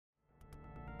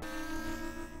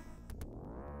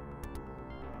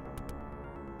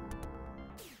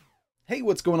Hey,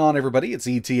 what's going on everybody? It's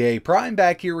etaprime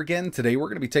back here again. Today we're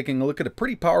going to be taking a look at a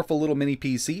pretty powerful little mini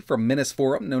PC from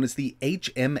Minisforum known as the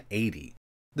HM80.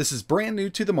 This is brand new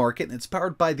to the market and it's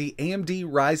powered by the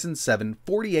AMD Ryzen 7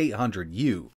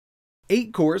 4800U.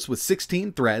 8 cores with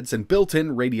 16 threads and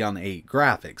built-in Radeon 8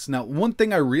 graphics. Now, one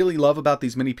thing I really love about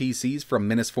these mini PCs from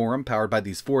Minisforum powered by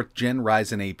these 4th gen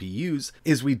Ryzen APUs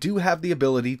is we do have the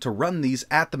ability to run these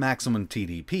at the maximum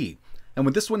TDP. And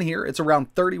with this one here, it's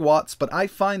around 30 watts, but I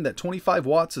find that 25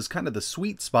 watts is kind of the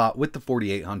sweet spot with the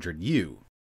 4800U.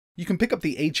 You can pick up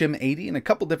the HM80 in a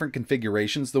couple different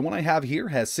configurations. The one I have here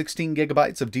has 16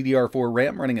 gigabytes of DDR4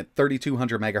 RAM running at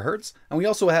 3200 MHz, and we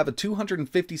also have a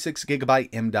 256 gigabyte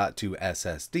M.2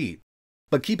 SSD.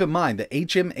 But keep in mind, the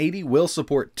HM80 will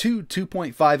support two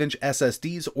 2.5-inch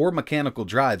SSDs or mechanical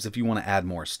drives if you want to add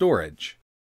more storage.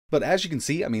 But as you can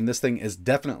see, this thing is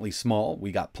definitely small.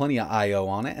 We got plenty of I/O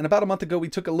on it, and about a month ago we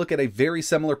took a look at a very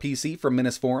similar PC from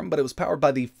Minisforum, but it was powered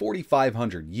by the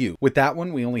 4500U. With that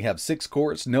one, we only have 6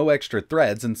 cores, no extra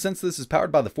threads, and since this is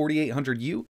powered by the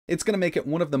 4800U, it's going to make it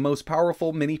one of the most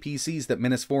powerful mini PCs that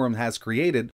Minisforum has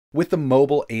created with the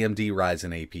mobile AMD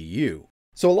Ryzen APU.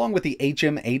 So along with the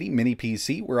HM80 mini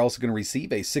PC, we're also going to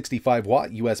receive a 65 watt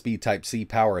USB Type-C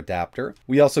power adapter.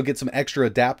 We also get some extra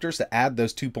adapters to add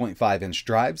those 2.5-inch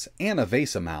drives and a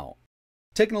VESA mount.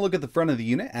 Taking a look at the front of the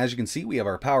unit, as you can see, we have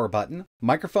our power button,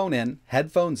 microphone in,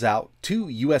 headphones out, 2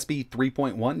 USB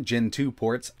 3.1 Gen 2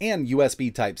 ports, and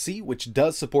USB Type-C, which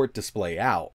does support display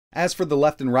out. As for the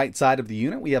left and right side of the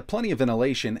unit, we have plenty of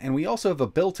ventilation, and we also have a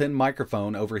built-in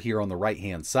microphone over here on the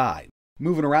right-hand side.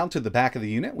 Moving around to the back of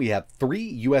the unit, we have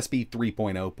 3 USB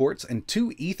 3.0 ports and 2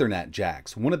 Ethernet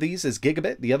jacks. One of these is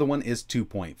gigabit, the other one is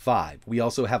 2.5. We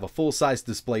also have a full-size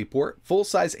display port,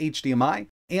 full-size HDMI,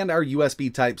 and our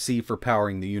USB Type-C for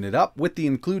powering the unit up with the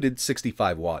included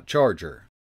 65 watt charger.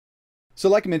 So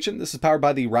like I mentioned, this is powered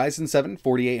by the Ryzen 7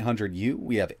 4800U.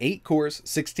 We have 8 cores,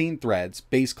 16 threads,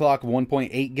 base clock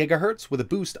 1.8 GHz with a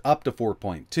boost up to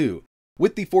 4.2.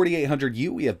 With the 4800U,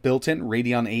 we have built-in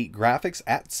Radeon 8 graphics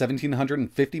at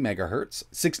 1750 MHz,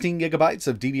 16 gigabytes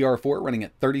of DDR4 running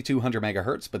at 3200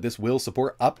 MHz, but this will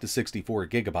support up to 64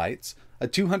 gigabytes, a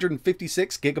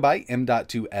 256 gigabyte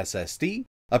M.2 SSD,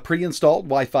 a pre-installed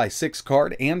Wi-Fi 6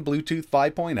 card and Bluetooth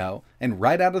 5.0, and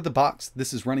right out of the box,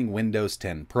 this is running Windows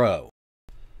 10 Pro.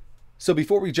 So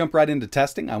before we jump right into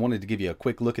testing, I wanted to give you a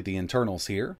quick look at the internals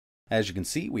here. As you can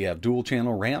see, we have dual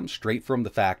channel RAM straight from the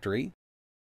factory.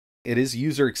 It is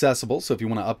user accessible, so if you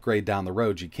want to upgrade down the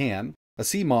road, you can. A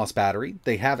CMOS battery,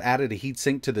 they have added a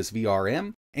heatsink to this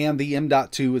VRM, and the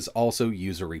M.2 is also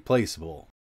user replaceable.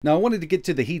 Now I wanted to get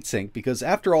to the heatsink because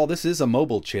after all, this is a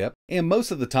mobile chip, and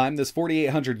most of the time this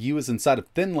 4800U is inside of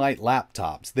thin light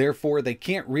laptops, therefore they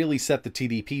can't really set the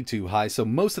TDP too high, so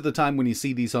most of the time when you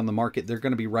see these on the market, they're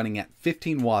going to be running at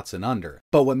 15 watts and under.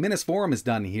 But what Minisforum has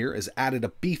done here is added a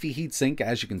beefy heatsink,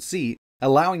 as you can see,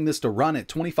 allowing this to run at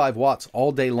 25 watts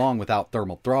all day long without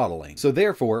thermal throttling. So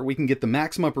therefore, we can get the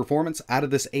maximum performance out of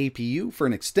this APU for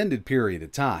an extended period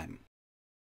of time.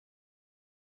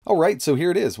 Alright, so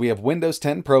here it is. We have Windows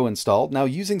 10 Pro installed. Now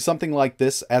using something like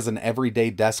this as an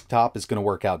everyday desktop is going to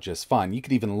work out just fine. You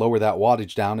could even lower that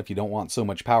wattage down if you don't want so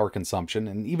much power consumption,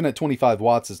 and even at 25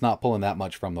 watts it's not pulling that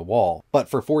much from the wall. But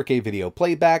for 4K video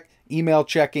playback, email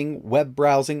checking, web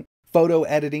browsing, photo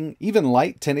editing, even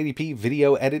light 1080p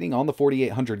video editing on the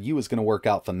 4800U is going to work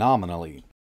out phenomenally.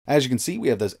 As you can see, we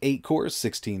have those 8 cores,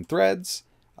 16 threads,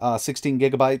 16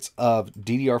 gigabytes of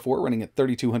DDR4 running at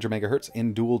 3200 MHz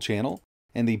in dual channel,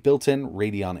 and the built-in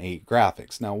Radeon 8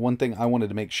 graphics. Now, one thing I wanted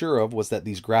to make sure of was that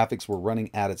these graphics were running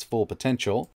at its full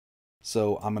potential.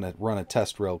 So I'm going to run a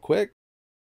test real quick.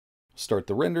 Start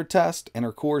the render test, and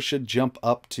our core should jump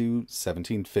up to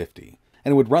 1750.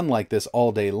 And it would run like this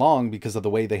all day long because of the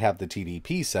way they have the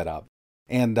TDP set up.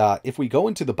 And if we go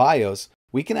into the BIOS,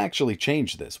 we can actually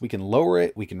change this. We can lower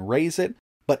it, we can raise it,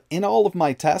 but in all of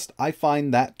my tests, I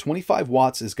find that 25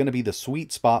 watts is going to be the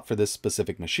sweet spot for this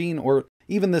specific machine or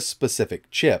even this specific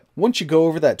chip. Once you go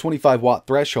over that 25 watt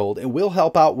threshold, it will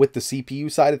help out with the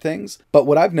CPU side of things, but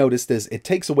what I've noticed is it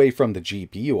takes away from the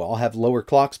GPU. I'll have lower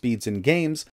clock speeds in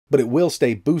games, but it will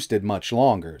stay boosted much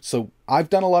longer. So I've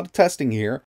done a lot of testing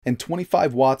here, and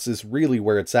 25 watts is really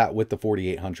where it's at with the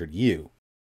 4800U.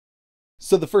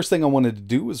 So the first thing I wanted to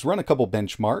do was run a couple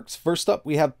benchmarks. First up,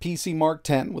 we have PC Mark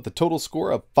 10 with a total score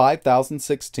of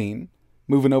 5016.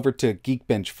 Moving over to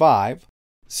Geekbench 5.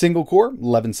 Single core,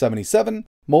 1177.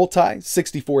 Multi,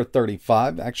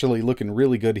 6435. Actually looking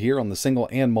really good here on the single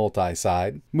and multi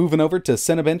side. Moving over to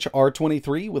Cinebench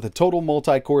R23 with a total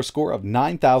multi-core score of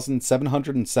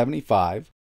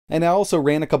 9775. And I also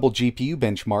ran a couple GPU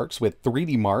benchmarks with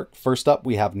 3D Mark. First up,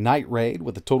 we have Night Raid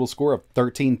with a total score of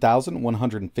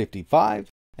 13,155,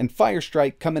 and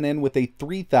Firestrike coming in with a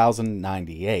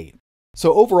 3,098.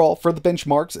 So overall, for the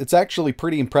benchmarks, it's actually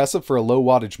pretty impressive for a low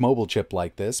wattage mobile chip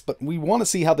like this, but we want to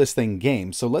see how this thing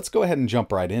games, so let's go ahead and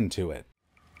jump right into it.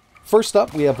 First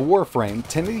up, we have Warframe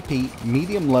 1080p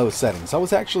medium-low settings. I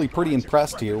was actually pretty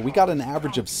impressed here. We got an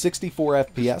average of 64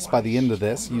 FPS by the end of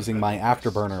this using my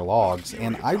Afterburner logs,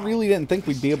 and I really didn't think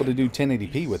we'd be able to do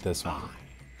 1080p with this one.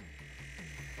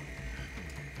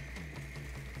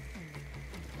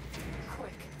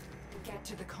 Quick, get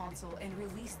to the console and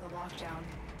release the lockdown.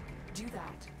 Do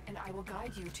that, and I will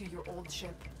guide you to your old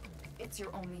ship. It's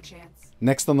your only chance.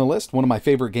 Next on the list, one of my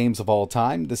favorite games of all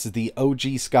time. This is the OG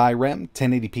Skyrim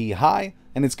 1080p high,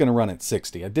 and it's going to run at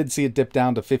 60. I did see it dip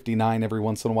down to 59 every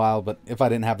once in a while, but if I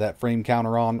didn't have that frame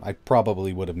counter on, I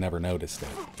probably would have never noticed it.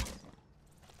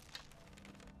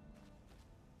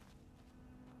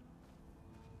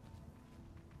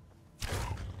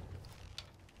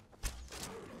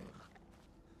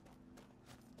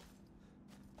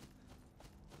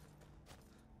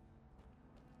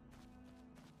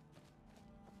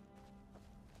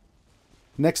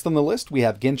 Next on the list, we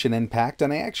have Genshin Impact,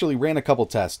 and I actually ran a couple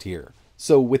tests here.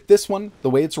 So with this one, the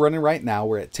way it's running right now,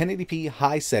 we're at 1080p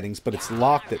high settings, but it's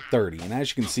locked at 30. And as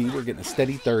you can see, we're getting a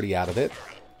steady 30 out of it.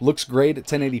 Looks great at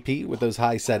 1080p with those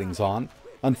high settings on.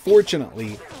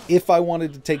 Unfortunately, if I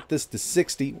wanted to take this to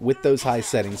 60 with those high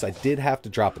settings, I did have to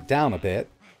drop it down a bit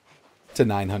to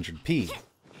 900p.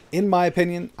 In my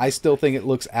opinion, I still think it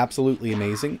looks absolutely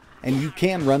amazing, and you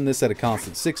can run this at a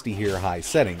constant 60 here, high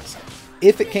settings.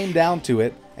 If it came down to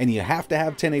it, and you have to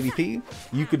have 1080p,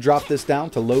 you could drop this down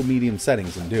to low-medium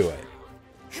settings and do it.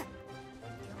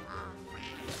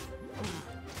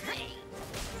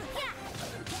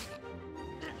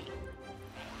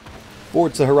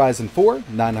 Forza Horizon 4,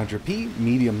 900p,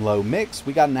 medium-low mix,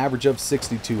 we got an average of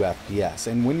 62 FPS.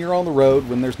 And when you're on the road,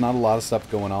 when there's not a lot of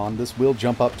stuff going on, this will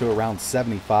jump up to around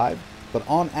 75, but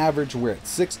on average we're at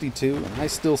 62, and I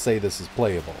still say this is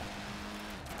playable.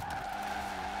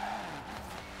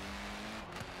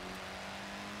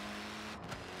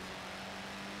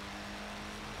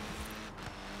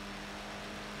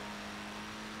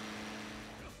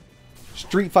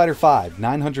 Street Fighter V,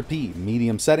 900p,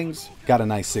 medium settings, got a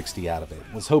nice 60 out of it.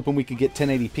 Was hoping we could get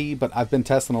 1080p, but I've been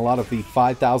testing a lot of the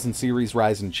 5000 series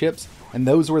Ryzen chips, and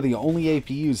those were the only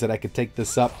APUs that I could take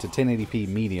this up to 1080p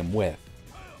medium with.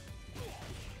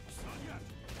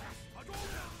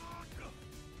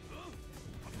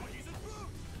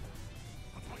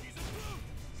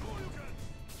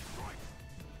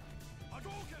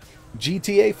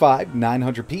 GTA 5,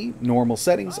 900p, normal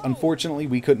settings. Unfortunately,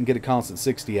 we couldn't get a constant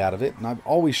 60 out of it, and I've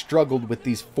always struggled with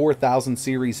these 4000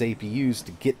 series APUs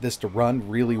to get this to run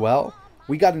really well.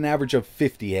 We got an average of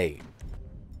 58.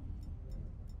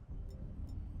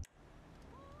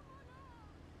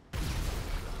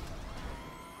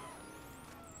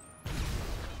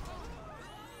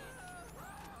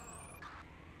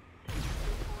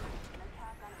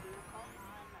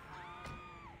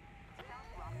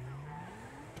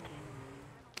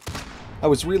 I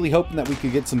was really hoping that we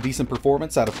could get some decent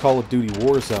performance out of Call of Duty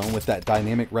Warzone with that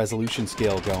dynamic resolution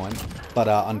scale going, but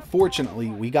unfortunately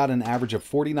we got an average of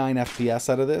 49 FPS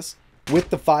out of this. With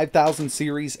the 5000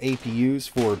 series APUs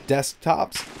for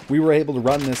desktops, we were able to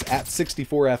run this at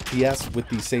 64 FPS with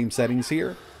these same settings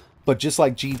here, but just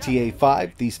like GTA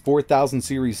 5, these 4000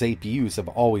 series APUs have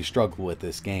always struggled with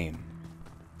this game.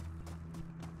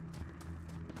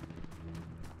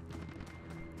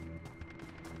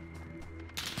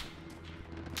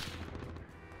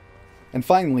 And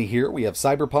finally here, we have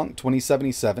Cyberpunk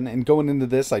 2077, and going into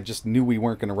this, I just knew we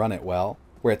weren't going to run it well.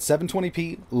 We're at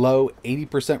 720p, low,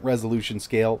 80% resolution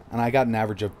scale, and I got an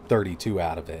average of 32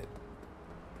 out of it.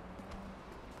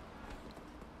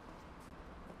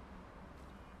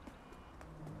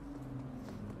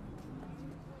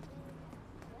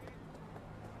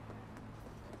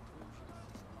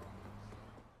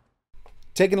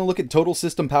 Taking a look at total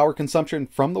system power consumption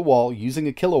from the wall using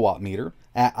a kilowatt meter.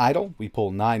 At idle, we pull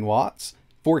 9 watts.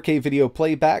 4K video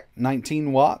playback,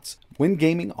 19 watts. When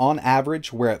gaming, on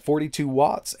average, we're at 42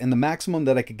 watts. And the maximum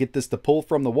that I could get this to pull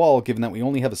from the wall, given that we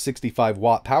only have a 65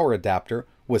 watt power adapter,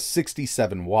 was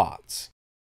 67 watts.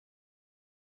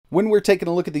 When we're taking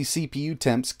a look at these CPU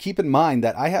temps, keep in mind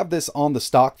that I have this on the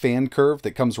stock fan curve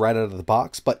that comes right out of the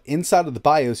box, but inside of the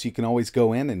BIOS you can always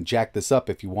go in and jack this up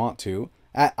if you want to.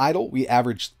 At idle, we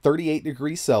average 38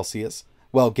 degrees Celsius.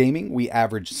 While gaming, we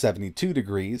average 72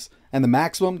 degrees. And the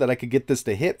maximum that I could get this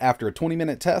to hit after a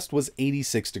 20-minute test was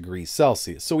 86 degrees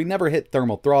Celsius. So we never hit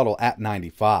thermal throttle at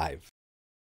 95.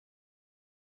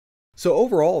 So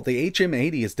overall, the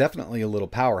HM80 is definitely a little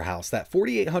powerhouse. That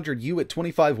 4800U at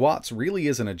 25 watts really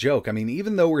isn't a joke. I mean,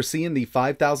 even though we're seeing the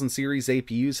 5000 series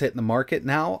APUs hitting the market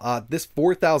now, this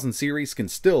 4000 series can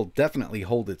still definitely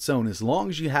hold its own as long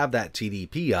as you have that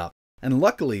TDP up. And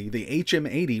luckily, the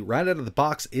HM80 right out of the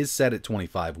box is set at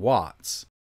 25 watts.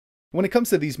 When it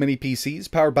comes to these mini PCs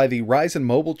powered by the Ryzen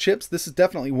mobile chips, this is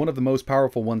definitely one of the most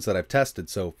powerful ones that I've tested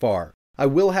so far. I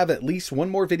will have at least one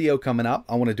more video coming up.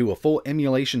 I want to do a full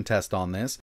emulation test on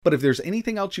this, but if there's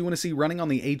anything else you want to see running on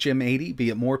the HM80, be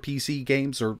it more PC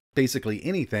games or basically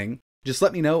anything, just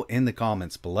let me know in the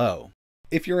comments below.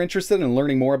 If you're interested in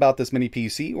learning more about this mini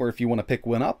PC, or if you want to pick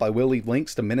one up, I will leave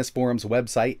links to Minisforum's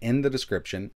website in the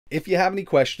description. If you have any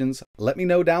questions, let me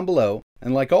know down below,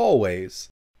 and like always,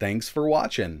 thanks for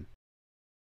watching.